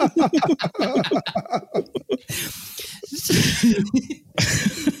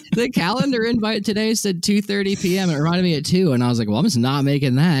 The calendar invite today said 2:30 p.m. It reminded me at 2, and I was like, well, I'm just not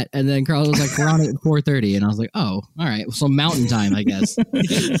making that. And then Carl was like, we're on at 4:30, and I was like, oh, all right, so mountain time, I guess.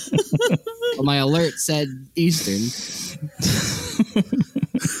 Well, my alert said Eastern.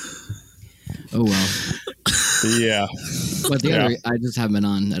 Oh well. Yeah. But the other, I just haven't been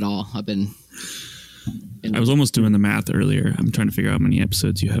on at all. I've been. I was almost doing the math earlier. I'm trying to figure out how many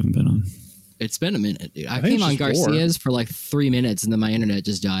episodes you haven't been on. It's been a minute, dude. I came on Garcia's for like 3 minutes, and then my internet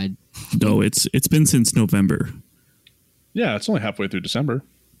just died. No, it's been since November. Yeah, it's only halfway through December.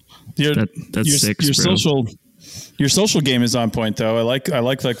 That's 6, bro. Your social game is on point, though. I like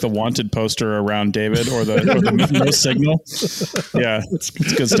the wanted poster around David or the no signal. Yeah, it's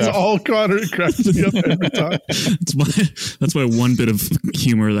good stuff. That's all Connor cracks me up every time. That's my one bit of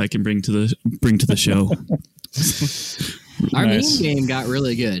humor that I can bring to the show. Our meme game got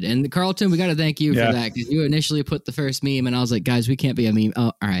really good, and Carlton, we got to thank you for that, because you initially put the first meme, and I was like, guys, we can't be a meme.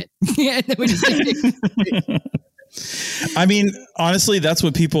 Oh, all right. Yeah, we just I mean, honestly, that's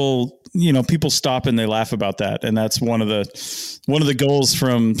what people stop and they laugh about that, and that's one of the goals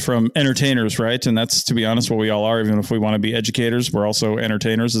from entertainers, right? And that's, to be honest, what we all are. Even if we want to be educators, we're also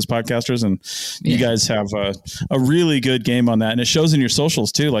entertainers as podcasters, and you guys have a really good game on that, and it shows in your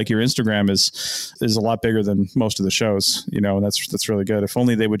socials too. Like your Instagram is a lot bigger than most of the shows, and that's really good. If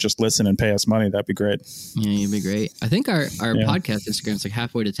only they would just listen and pay us money, that'd be great. Yeah, it'd be great. I think our podcast Instagram is like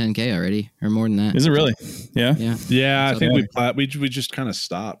halfway to 10K already, or more than that. Is it really? Yeah. Yeah, I think we just kind of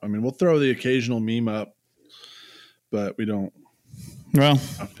stop. I mean, we'll throw the occasional meme up, but we don't. Well,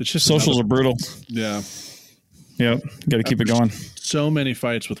 it's just socials are brutal. Yeah. Yep. Got to keep it going. So many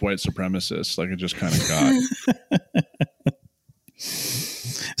fights with white supremacists. Like, it just kind of got.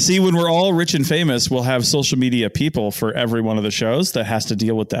 See, when we're all rich and famous, we'll have social media people for every one of the shows that has to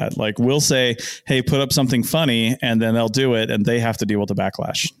deal with that. Like, we'll say, hey, put up something funny, and then they'll do it, and they have to deal with the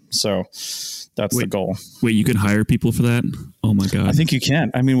backlash. So that's the goal. Wait, you can hire people for that? Oh my God. I think you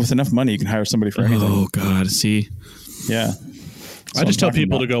can. I mean, with enough money, you can hire somebody for anything. Oh God. See? Yeah. I just tell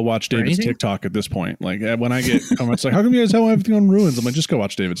people to go watch David's TikTok at this point. Like, when I get comments like, how come you guys have everything on Ruins? I'm like, just go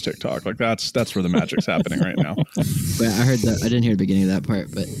watch David's TikTok. Like, that's where the magic's happening right now. But I heard that. I didn't hear the beginning of that part,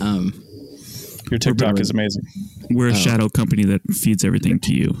 but your TikTok is amazing. We're a shadow company that feeds everything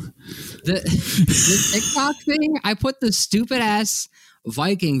to you. The TikTok thing, I put the stupid ass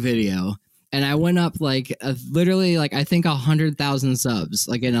Viking video, and I went up like literally like I think 100,000 subs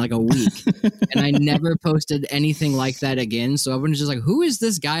like in like a week, and I never posted anything like that again. So everyone's just like, "Who is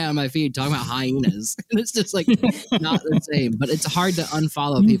this guy on my feed talking about hyenas?" And it's just like not the same. But it's hard to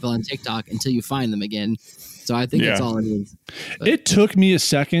unfollow people on TikTok until you find them again. So I think that's all it is. But it took me a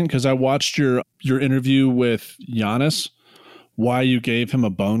second because I watched your interview with Giannis. Why you gave him a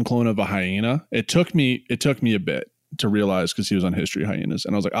bone clone of a hyena? It took me a bit to realize because he was on History Hyenas,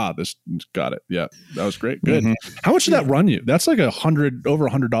 and I was like, this got it. Yeah, that was great. Good. Mm-hmm. How much did that run you? That's like over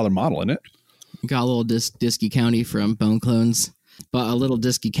 $100 model, isn't it? Got a little Disky County from Bone Clones, but a little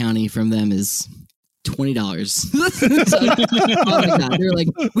Disky County from them is $20. So, oh my God, they were like,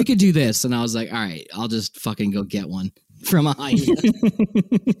 we could do this, and I was like, all right, I'll just fucking go get one from a hyena.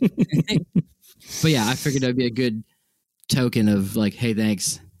 But yeah, I figured that'd be a good token of like, hey,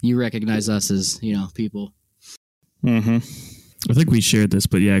 thanks. You recognize us as people. Mm-hmm. I think we shared this,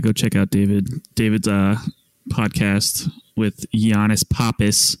 but yeah, go check out David's podcast with Giannis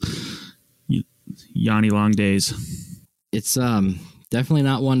Pappas. Yanni Long Days. It's definitely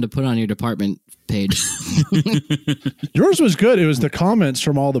not one to put on your department page. Yours was good. It was the comments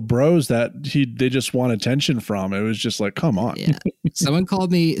from all the bros that they just want attention from. It was just like, come on. Yeah. Someone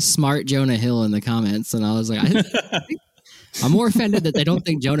called me smart Jonah Hill in the comments, and I was like, I'm more offended that they don't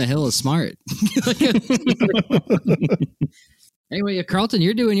think Jonah Hill is smart. Anyway, Carlton,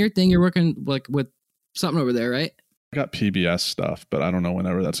 you're doing your thing. You're working like with something over there, right? I got PBS stuff, but I don't know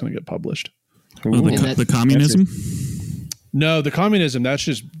whenever that's going to get published. The communism? No, the communism. That's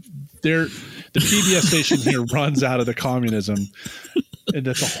just the PBS station here runs out of the communism. And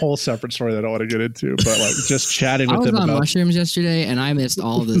that's a whole separate story that I don't want to get into, but like just chatting with them. I was on mushrooms yesterday and I missed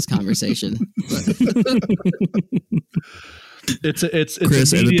all of this conversation. It's a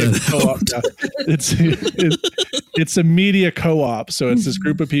media co-op. It's a media co-op. So it's this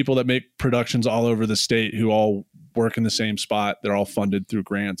group of people that make productions all over the state who all work in the same spot. They're all funded through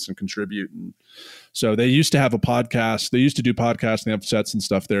grants and contribute. And so they used to have a podcast. They used to do podcasts and they have sets and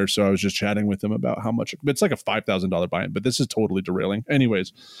stuff there. So I was just chatting with them about how much it's like a $5,000 buy-in, but this is totally derailing.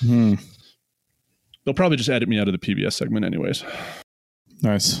 Anyways, they'll probably just edit me out of the PBS segment anyways.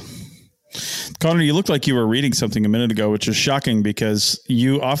 Nice. Connor, you looked like you were reading something a minute ago, which is shocking because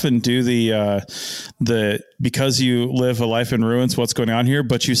you often do the because you live a life in ruins, what's going on here,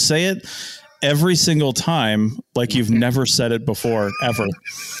 but you say it every single time like you've never said it before, ever.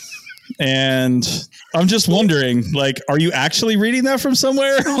 And I'm just wondering, like, are you actually reading that from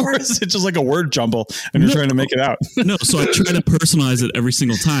somewhere, or is it just like a word jumble and you're trying to make it out? No, so I try to personalize it every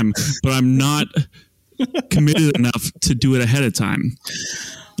single time, but I'm not committed enough to do it ahead of time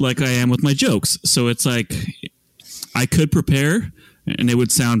like I am with my jokes. So it's like I could prepare and it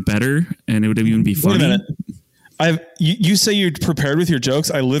would sound better and it would even be funny. Wait a minute. You say you're prepared with your jokes.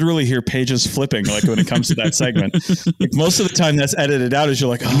 I literally hear pages flipping like when it comes to that segment. Like most of the time that's edited out as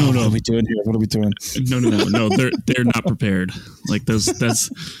you're like, no, what are we doing here? What are we doing? No. They're not prepared. Like that's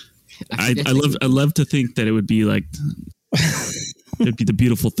I love to think that it would be like it'd be the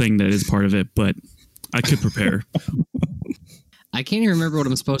beautiful thing that is part of it, but I could prepare. I can't even remember what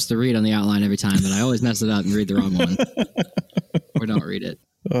I'm supposed to read on the outline every time, but I always mess it up and read the wrong one. Or don't read it.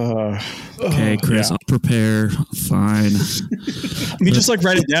 Okay, Chris, yeah. I'll prepare. Fine. I mean, just like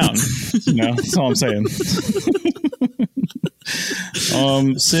write it down. That's all I'm saying.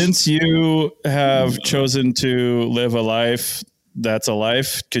 Since you have chosen to live a life that's a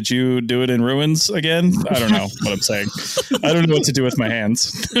life, could you do it in ruins again? I don't know what I'm saying. I don't know what to do with my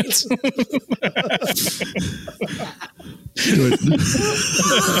hands.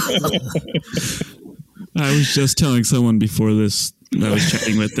 I was just telling someone before this that I was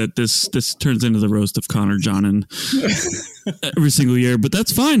chatting with that this turns into the roast of Connor John every single year, but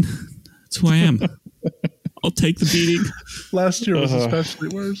that's fine. That's who I am. I'll take the beating. Last year was especially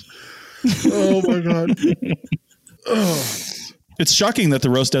worse. Oh my God. It's shocking that the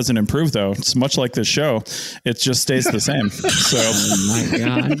roast doesn't improve, though. It's much like this show. It just stays the same. So, oh my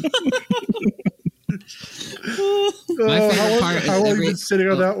God. My favorite part how long have you been sitting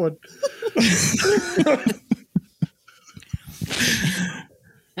on that one?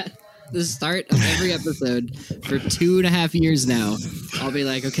 The start of every episode for 2.5 years now, I'll be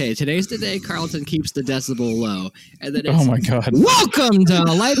like, okay, today's the day Carlton keeps the decibel low. And then it's, oh my God. Welcome to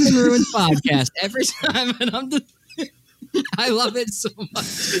Life in Ruins podcast. Every time, and I'm just, I love it so much.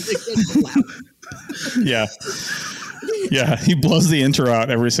 It gets loud. Yeah. Yeah, he blows the intro out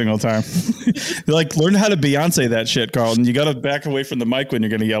every single time. Like, learn how to Beyonce that shit, Carlton. You got to back away from the mic when you're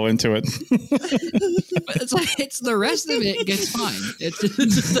going to yell into it. But it's like, it's the rest of it gets fine. It's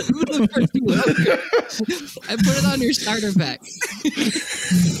I put it on your starter pack.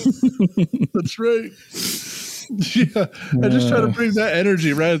 That's right. Yeah, I just try to bring that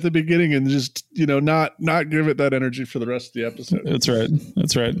energy right at the beginning and just, not give it that energy for the rest of the episode. That's right.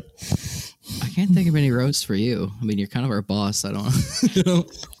 That's right. I can't think of any roasts for you. I mean, you're kind of our boss. I don't.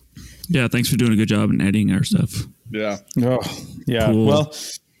 Yeah, thanks for doing a good job in editing our stuff. Yeah. Oh, yeah. Cool. Well,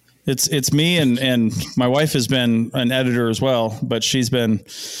 it's me and my wife has been an editor as well, but she's been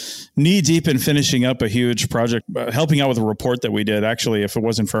knee deep in finishing up a huge project, helping out with a report that we did. Actually, if it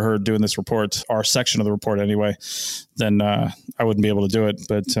wasn't for her doing this report, our section of the report anyway, then I wouldn't be able to do it.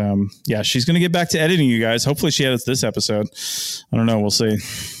 But yeah, she's going to get back to editing, you guys. Hopefully she edits this episode. I don't know. We'll see.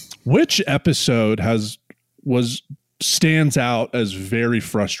 Which episode stands out as very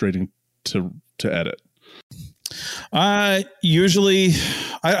frustrating to edit? Usually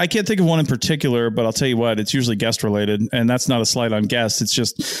I can't think of one in particular, but I'll tell you what, it's usually guest related, and that's not a slight on guests. It's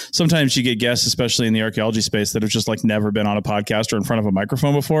just sometimes you get guests, especially in the archaeology space, that have just like never been on a podcast or in front of a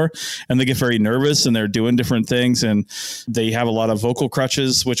microphone before, and they get very nervous and they're doing different things and they have a lot of vocal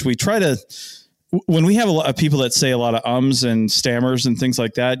crutches, which we try to, when we have a lot of people that say a lot of ums and stammers and things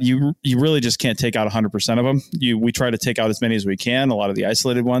like that, you really just can't take out 100% of them. We try to take out as many as we can. A lot of the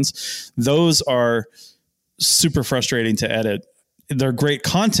isolated ones, those are super frustrating to edit. They're great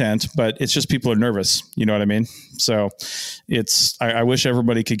content, but it's just people are nervous. You know what I mean? So I wish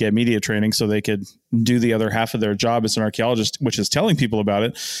everybody could get media training so they could do the other half of their job as an archaeologist, which is telling people about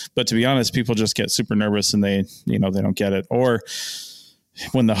it. But to be honest, people just get super nervous and they don't get it. Or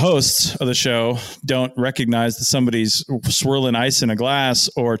when the hosts of the show don't recognize that somebody's swirling ice in a glass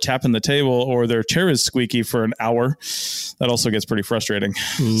or tapping the table or their chair is squeaky for an hour, that also gets pretty frustrating.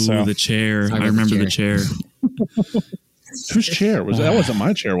 Ooh, so the chair. I remember the chair. Whose chair was that? That wasn't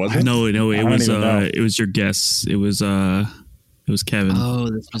my chair, was it? No, it was your guess. It was Kevin.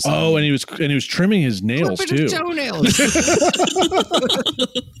 And he was trimming his nails too. His toenails.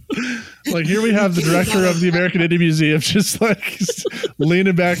 Like, here we have the director of the American Indian Museum just like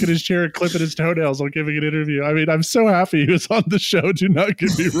leaning back in his chair and clipping his toenails while giving an interview. I mean, I'm so happy he was on the show. Do not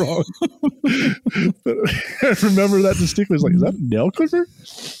get me wrong. But I remember that distinctly. I was like, is that a nail clipper?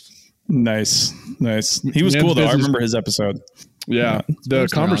 Nice. He was cool though. I remember his episode. Yeah. The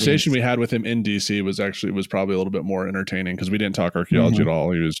conversation we had with him in DC was probably a little bit more entertaining because we didn't talk archaeology at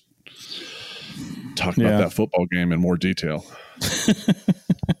all. He was talking about that football game in more detail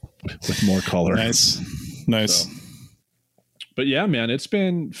with more color. Nice. So. But yeah, man, it's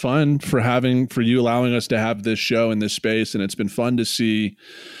been fun for you allowing us to have this show in this space. And it's been fun to see,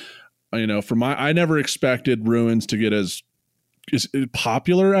 I never expected Ruins to get as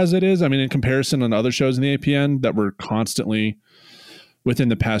popular as it is. I mean, in comparison on other shows in the APN that were constantly within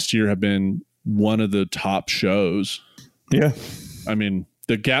the past year have been one of the top shows. Yeah. I mean,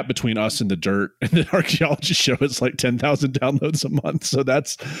 the gap between us and the dirt and the archaeology show is like 10,000 downloads a month. So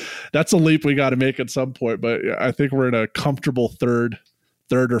that's a leap we got to make at some point. But I think we're in a comfortable third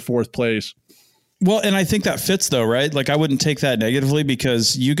or fourth place. Well, and I think that fits though, right? Like, I wouldn't take that negatively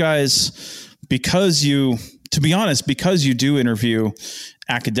because you guys, to be honest, because you do interview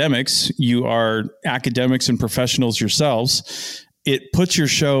academics, you are academics and professionals yourselves. It puts your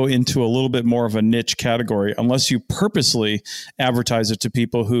show into a little bit more of a niche category, unless you purposely advertise it to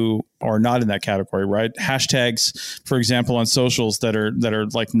people who are not in that category, right? Hashtags, for example, on socials that are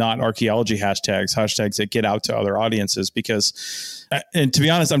like not archaeology hashtags that get out to other audiences. Because, and to be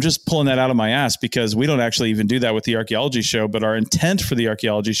honest, I'm just pulling that out of my ass because we don't actually even do that with the archaeology show. But our intent for the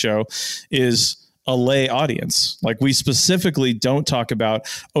archaeology show is a lay audience. Like, we specifically don't talk about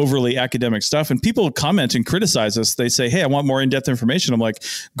overly academic stuff, and people comment and criticize us. They say, hey, I want more in-depth information. I'm like,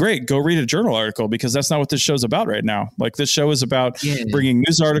 great, go read a journal article, because that's not what this show's about right now. Like, this show is about bringing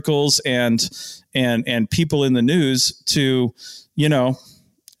news articles and people in the news to, to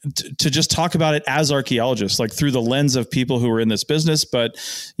just talk about it as archaeologists, like through the lens of people who are in this business, but,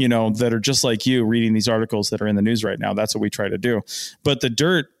 that are just like you reading these articles that are in the news right now. That's what we try to do. But the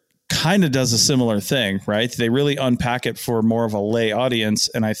dirt kind of does a similar thing, right? They really unpack it for more of a lay audience.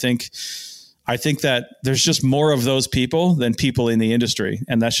 And I think that there's just more of those people than people in the industry.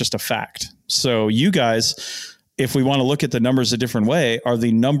 And that's just a fact. So you guys, if we want to look at the numbers a different way, are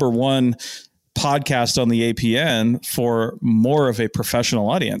the number one podcast on the APN for more of a professional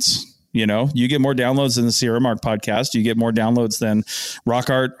audience. You get more downloads than the Sierra Mark podcast. You get more downloads than Rock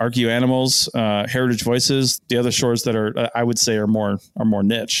Art, Archaeoanimals, Heritage Voices, the other shores that are, I would say, are more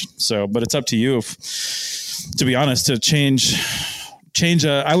niche. So, but it's up to you to be honest, to change,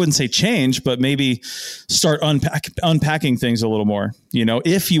 I wouldn't say change, but maybe start unpacking things a little more. You know,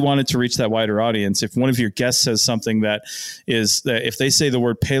 if you wanted to reach that wider audience, if one of your guests says something that if they say the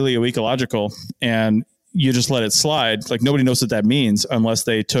word paleo-ecological and you just let it slide, like nobody knows what that means unless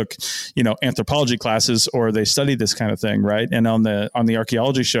they took, you know, anthropology classes or they studied this kind of thing. Right. And on the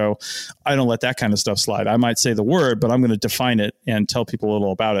archaeology show, I don't let that kind of stuff slide. I might say the word, but I'm going to define it and tell people a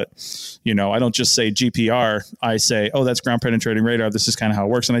little about it. You know, I don't just say GPR. I say, oh, that's ground penetrating radar. This is kind of how it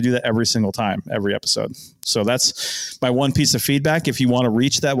works. And I do that every single time, every episode. So that's my one piece of feedback. If you want to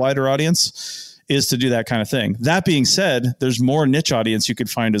reach that wider audience, is to do that kind of thing. That being said, there's more niche audience you could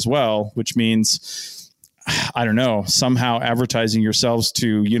find as well, which means, I don't know, somehow advertising yourselves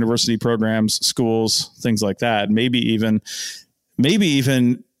to university programs, schools, things like that. Maybe even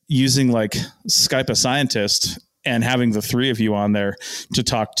using like Skype a scientist and having the three of you on there to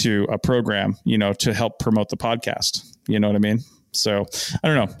talk to a program, you know, to help promote the podcast. You know what I mean? So I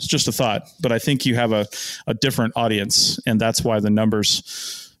don't know. It's just a thought, but I think you have a different audience, and that's why the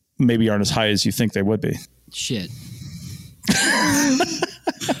numbers maybe aren't as high as you think they would be. Shit. I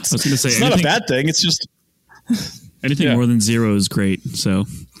was going to say, it's not a bad thing. It's just anything more than 0 is great. So,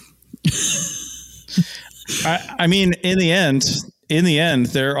 I mean, in the end,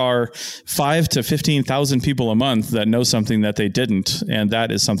 there are 5,000 to 15,000 people a month that know something that they didn't, and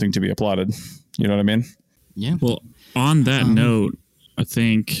that is something to be applauded. You know what I mean? Yeah. Well, on that note, I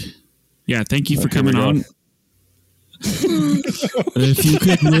think, thank you for coming on. If you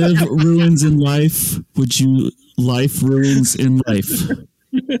could live ruins in life, would you life ruins in life?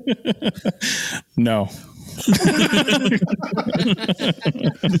 No.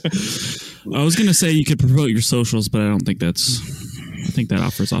 I was going to say you could promote your socials, but I think that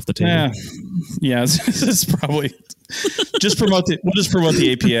offer's off the table. Yeah. It's probably just promote we'll just promote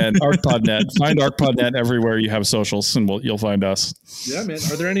the APN, ArcPodNet. Find ArcPodNet everywhere you have socials, and you'll find us. Yeah, man.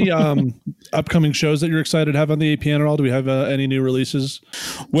 Are there any upcoming shows that you're excited to have on the APN at all? Do we have any new releases?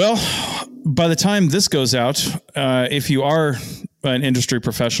 Well, by the time this goes out, if you are an industry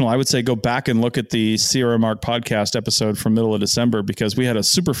professional, I would say go back and look at the CRM Arc podcast episode from middle of December, because we had a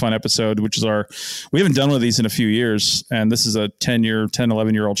super fun episode, which is we haven't done one of these in a few years. And this is a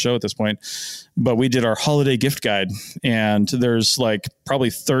 11-year-old show at this point, but we did our holiday gift guide, and there's like probably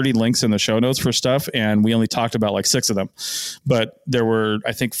 30 links in the show notes for stuff. And we only talked about like 6 of them, but there were,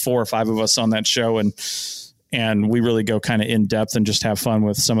 I think, 4 or 5 of us on that show. And we really go kind of in depth and just have fun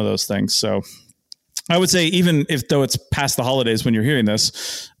with some of those things. So I would say, even though it's past the holidays when you're hearing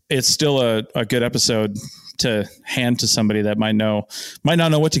this, it's still a good episode to hand to somebody that might not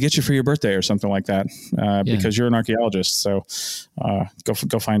know what to get you for your birthday or something like that, because you're an archaeologist. So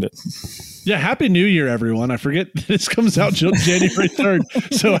go find it. Yeah. Happy New Year, everyone. I forget this comes out January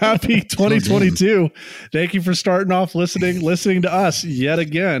 3rd. So happy 2022. Thank you for starting off listening to us yet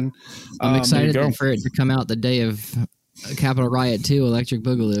again. I'm excited for it to come out the day of Capitol Riot 2, Electric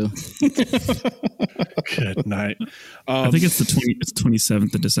Boogaloo. Good night. I think it's it's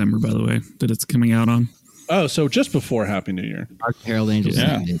 27th of December, by the way, that it's coming out on. Oh, so just before Happy New Year. Dark Herald Angels.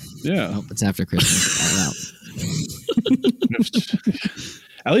 Yeah. I hope it's after Christmas.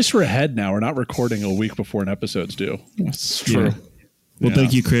 At least we're ahead now. We're not recording a week before an episode's due. That's true. Yeah. Well,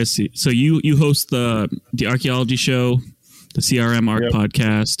 thank you, Chris. So you host the archaeology show, the CRM Arc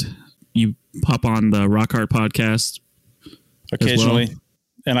podcast. You pop on the Rock Art podcast occasionally, well.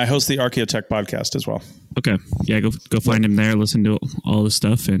 And I host the Archaeotech podcast as well. Okay, yeah, go find him there. Listen to all the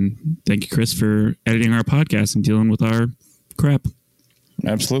stuff, and thank you, Chris, for editing our podcast and dealing with our crap.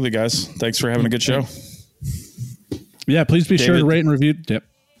 Absolutely, guys. Thanks for having a good show. Yeah, please be sure to rate and review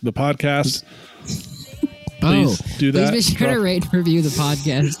the podcast. Please do that. Please be sure to rate and review the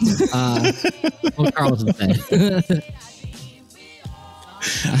podcast. What Carlton said.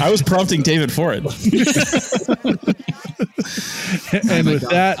 I was prompting David for it. And with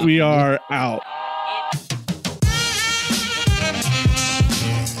that, we are out.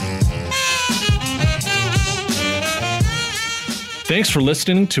 Thanks for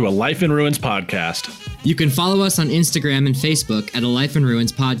listening to A Life in Ruins podcast. You can follow us on Instagram and Facebook at A Life in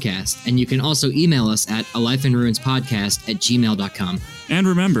Ruins Podcast, and you can also email us at alifeinruinspodcast@gmail.com. And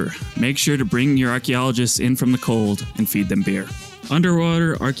remember, make sure to bring your archaeologists in from the cold and feed them beer.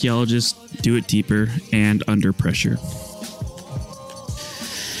 Underwater archaeologists do it deeper and under pressure.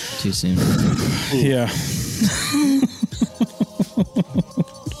 Too soon. Yeah.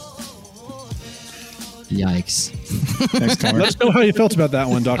 Yikes. Let us know how you felt about that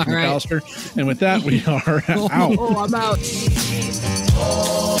one, Dr. McAllister. Right. And with that, we are out. Oh, I'm out.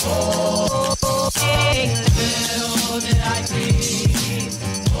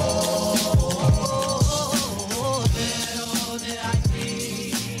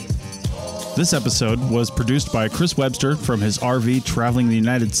 This episode was produced by Chris Webster from his RV traveling the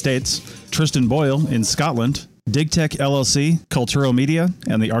United States, Tristan Boyle in Scotland, DigTech LLC, Cultural Media,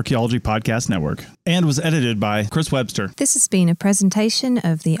 and the Archaeology Podcast Network, and was edited by Chris Webster. This has been a presentation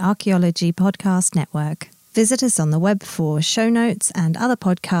of the Archaeology Podcast Network. Visit us on the web for show notes and other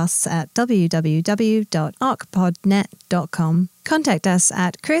podcasts at www.archpodnet.com. Contact us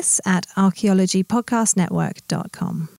at chris@archaeologypodcastnetwork.com.